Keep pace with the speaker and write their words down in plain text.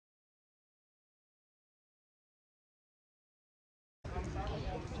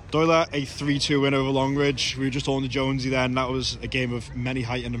Doyle, a 3-2 win over Longridge. We were just talking to Jonesy then. That was a game of many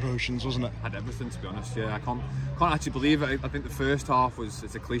heightened emotions, wasn't it? Had everything, to be honest. Yeah, I can't actually believe it. I think the first half was,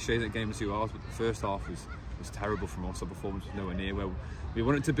 it's a cliche that game is 2 hours, but the first half was terrible from us. Our performance was nowhere near where we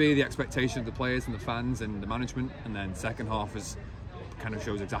want it to be, the expectation of the players and the fans and the management. And then second half kind of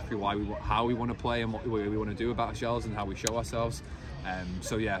shows exactly how we want to play and what we want to do about ourselves and how we show ourselves.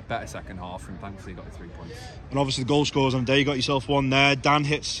 So yeah, better second half, and thankfully got the 3 points. And obviously the goal scorers on the day, you got yourself one there. Dan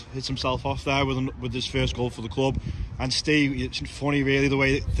hits himself off there with his first goal for the club. And Steve, it's funny really the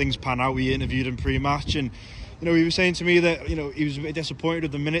way that things pan out. We interviewed him pre-match, and he was saying to me that he was a bit disappointed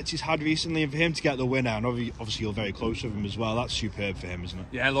with the minutes he's had recently, and for him to get the winner, and obviously you're very close with him as well, that's superb for him, isn't it?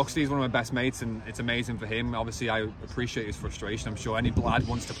 Yeah, look, Steve's one of my best mates, and it's amazing for him. Obviously I appreciate his frustration. I'm sure any lad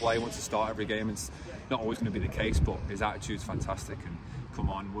wants to play, wants to start every game. It's not always going to be the case, but his attitude's fantastic, and come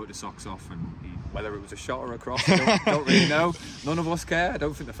on, work the socks off. And whether it was a shot or a cross, I don't really know. None of us care. I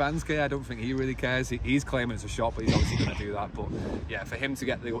don't think the fans care. I don't think he really cares. He's claiming it's a shot, but he's obviously going to do that. But yeah, for him to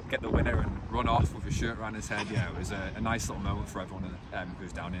get the winner and run off with his shirt around his head, yeah, it was a nice little moment for everyone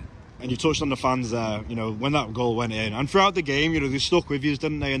who's down here. And you touched on the fans there, when that goal went in, and throughout the game, they stuck with you,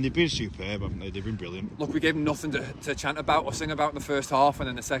 didn't they? And they've been superb, haven't they? They've been brilliant. Look, we gave them nothing to chant about or sing about in the first half, and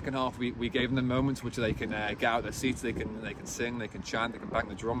in the second half, we gave them moments which they can get out of their seats, they can sing, they can chant, they can bang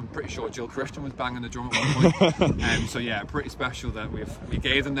the drum. I'm pretty sure Jill Christian was banging the drum at one point. So yeah, pretty special that we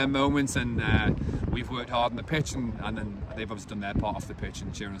gave them their moments, and we've worked hard on the pitch, and then they've obviously done their part off the pitch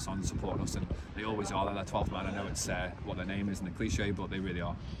and cheering us on and supporting us, and they always are. They're that 12th man. I know it's what their name is and the cliche, but they really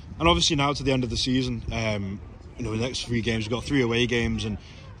are. And obviously now to the end of the season, the next 3 games, we've got 3 away games, and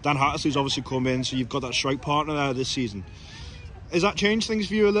Dan Hattersley's obviously come in, so you've got that strike partner there this season. Has that changed things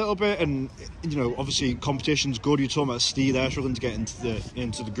for you a little bit? And obviously competition's good. You're talking about Steve there struggling to get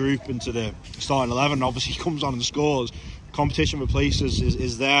into the group, into the starting 11. Obviously he comes on and scores. Competition for places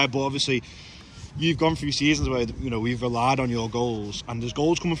is there, but obviously you've gone through seasons where we've relied on your goals, and there's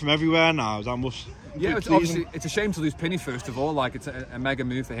goals coming from everywhere now. That must it's a shame to lose Pinny, first of all. Like, it's a mega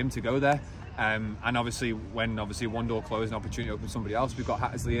move for him to go there, and obviously when one door closed, an opportunity opens somebody else. We've got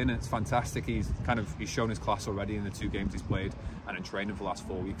Hattersley in, and it's fantastic. He's shown his class already in the 2 games he's played, and in training for the last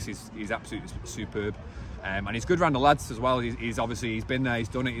 4 weeks. He's absolutely superb, and he's good around the lads as well. He's been there, he's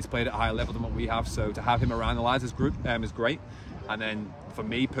done it, he's played at a higher level than what we have. So to have him around the lads is great. And then for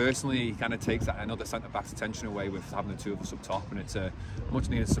me personally, he kind of takes another centre-back's attention away with having the 2 of us up top, and it's a much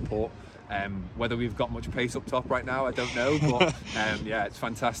needed support. Whether we've got much pace up top right now, I don't know, but yeah, it's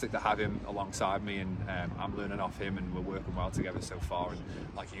fantastic to have him alongside me, and I'm learning off him, and we're working well together so far. And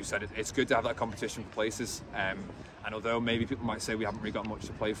like you said, it's good to have that competition for places, and although maybe people might say we haven't really got much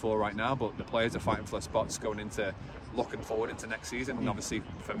to play for right now, but the players are fighting for their spots going into looking forward into next season. And obviously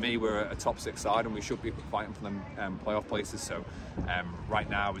for me, we're a top 6 side, and we should be fighting for them playoff places. So right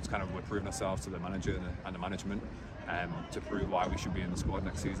now it's we're proving ourselves to the manager and the management to prove why we should be in the squad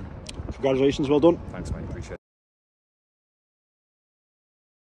next season. Congratulations, well done. Thanks, mate.